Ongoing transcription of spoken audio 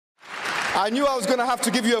I knew I was going to have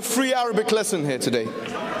to give you a free Arabic lesson here today.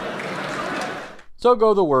 So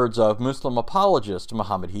go the words of Muslim apologist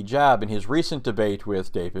Muhammed Hijab in his recent debate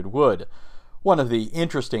with David Wood. One of the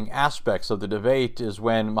interesting aspects of the debate is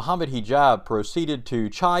when Muhammed Hijab proceeded to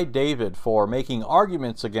chide David for making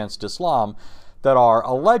arguments against Islam that are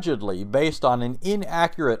allegedly based on an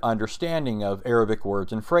inaccurate understanding of Arabic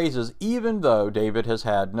words and phrases, even though David has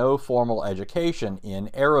had no formal education in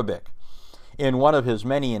Arabic. In one of his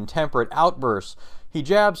many intemperate outbursts,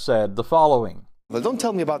 Hijab said the following: Well, don't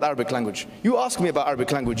tell me about the Arabic language. You ask me about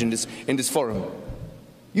Arabic language in this forum.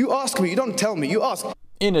 You ask me, you don't tell me, you ask.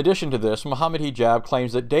 In addition to this, Muhammed Hijab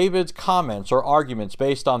claims that David's comments or arguments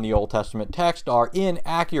based on the Old Testament text are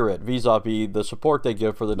inaccurate vis-a-vis the support they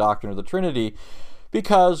give for the doctrine of the Trinity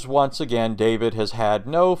because, once again, David has had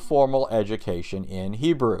no formal education in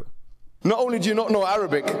Hebrew. Not only do you not know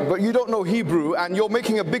Arabic, but you don't know Hebrew, and you're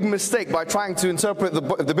making a big mistake by trying to interpret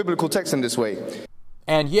the biblical text in this way.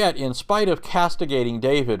 And yet, in spite of castigating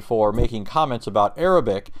David for making comments about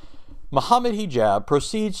Arabic, Muhammed Hijab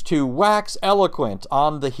proceeds to wax eloquent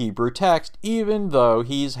on the Hebrew text, even though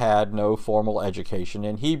he's had no formal education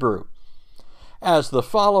in Hebrew. As the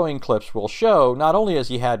following clips will show, not only has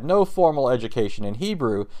he had no formal education in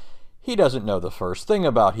Hebrew, he doesn't know the first thing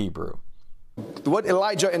about Hebrew. The word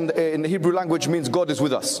Elijah in the Hebrew language means God is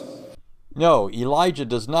with us. No, Elijah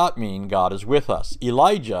does not mean God is with us.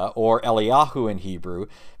 Elijah, or Eliyahu in Hebrew,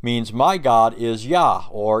 means my God is Yah,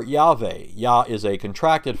 or Yahweh. Yah is a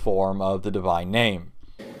contracted form of the divine name.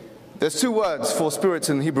 There's two words for spirits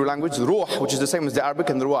in the Hebrew language, ruh, which is the same as the Arabic,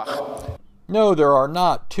 and the ruach. No, there are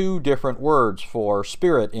not two different words for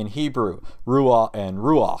spirit in Hebrew, ruah and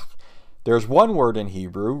ruach. There's one word in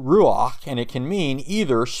Hebrew, ruach, and it can mean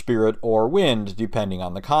either spirit or wind, depending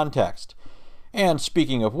on the context. And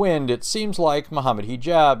speaking of wind, it seems like Muhammed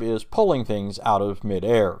Hijab is pulling things out of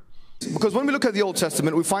midair. Because when we look at the Old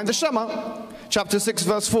Testament, we find the Shema, chapter 6,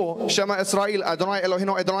 verse 4, Shema Israel, Adonai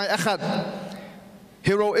Eloheinu, Adonai Echad.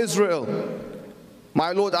 Hear, O Israel,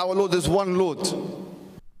 my Lord, our Lord is one Lord.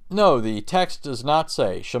 No, the text does not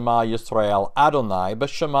say Shema Yisrael Adonai, but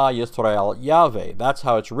Shema Yisrael Yahweh. That's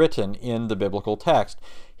how it's written in the biblical text.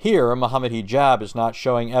 Here, Muhammed Hijab is not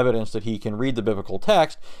showing evidence that he can read the biblical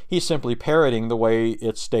text. He's simply parroting the way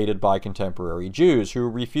it's stated by contemporary Jews who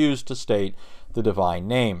refuse to state the divine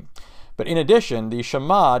name. But in addition, the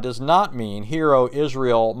Shema does not mean, Hear, O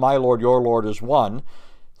Israel, my Lord, your Lord is one.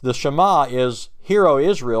 The Shema is, Hear, O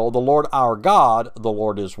Israel, the Lord our God, the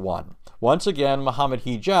Lord is one. Once again, Muhammed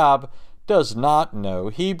Hijab does not know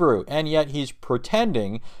Hebrew, and yet he's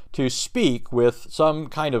pretending to speak with some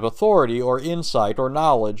kind of authority or insight or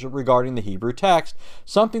knowledge regarding the Hebrew text,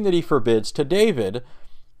 something that he forbids to David,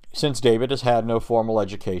 since David has had no formal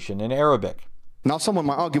education in Arabic. Now someone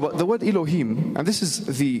might argue, but the word Elohim, and this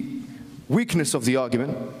is the weakness of the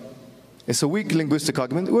argument, it's a weak linguistic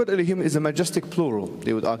argument, the word Elohim is a majestic plural,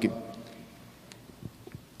 they would argue.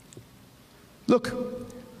 Look,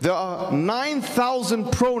 there are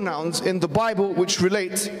 9,000 pronouns in the Bible which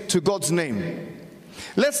relate to God's name.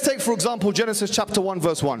 Let's take, for example, Genesis chapter 1,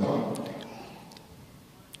 verse 1.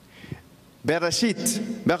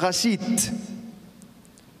 Bereshit, Bereshit,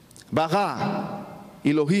 Bara,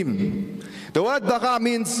 Elohim. The word Bara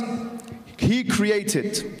means He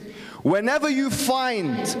created. Whenever you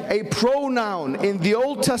find a pronoun in the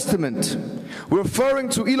Old Testament referring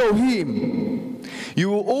to Elohim, you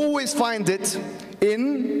will always find it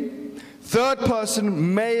in third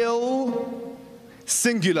person male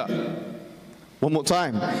singular. One more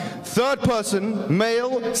time. Third person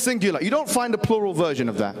male singular. You don't find a plural version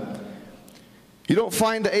of that. You don't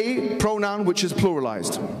find a pronoun which is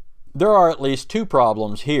pluralized. There are at least two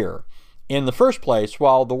problems here. In the first place,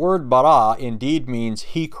 while the word bara indeed means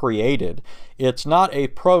he created, it's not a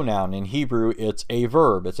pronoun in Hebrew, it's a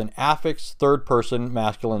verb. It's an affixed third-person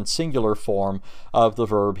masculine singular form of the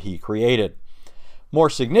verb he created. More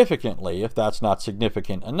significantly, if that's not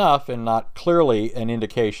significant enough and not clearly an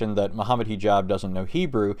indication that Muhammed Hijab doesn't know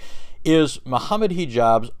Hebrew, is Muhammed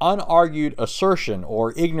Hijab's unargued assertion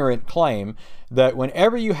or ignorant claim that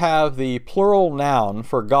whenever you have the plural noun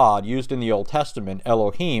for God used in the Old Testament,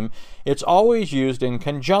 Elohim, it's always used in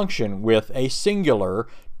conjunction with a singular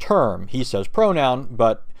term. He says pronoun,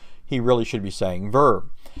 but he really should be saying verb.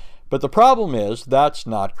 But the problem is that's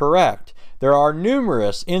not correct. There are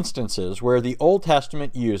numerous instances where the Old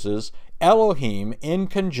Testament uses Elohim in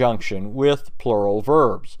conjunction with plural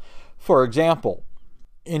verbs. For example,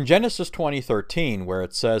 in Genesis 20:13, where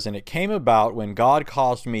it says, "And it came about when God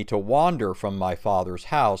caused me to wander from my father's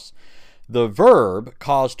house," the verb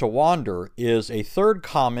caused to wander is a third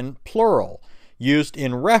common plural used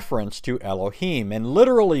in reference to Elohim, and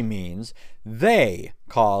literally means they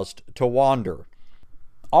caused to wander.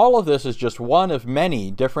 All of this is just one of many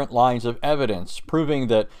different lines of evidence proving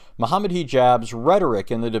that Muhammad Hijab's rhetoric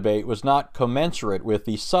in the debate was not commensurate with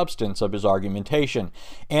the substance of his argumentation,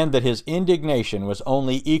 and that his indignation was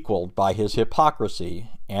only equaled by his hypocrisy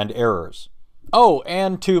and errors. Oh,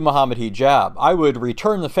 and to Muhammad Hijab, I would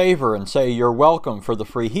return the favor and say you're welcome for the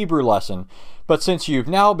free Hebrew lesson, but since you've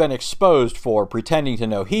now been exposed for pretending to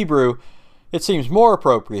know Hebrew, it seems more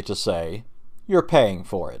appropriate to say you're paying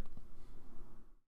for it.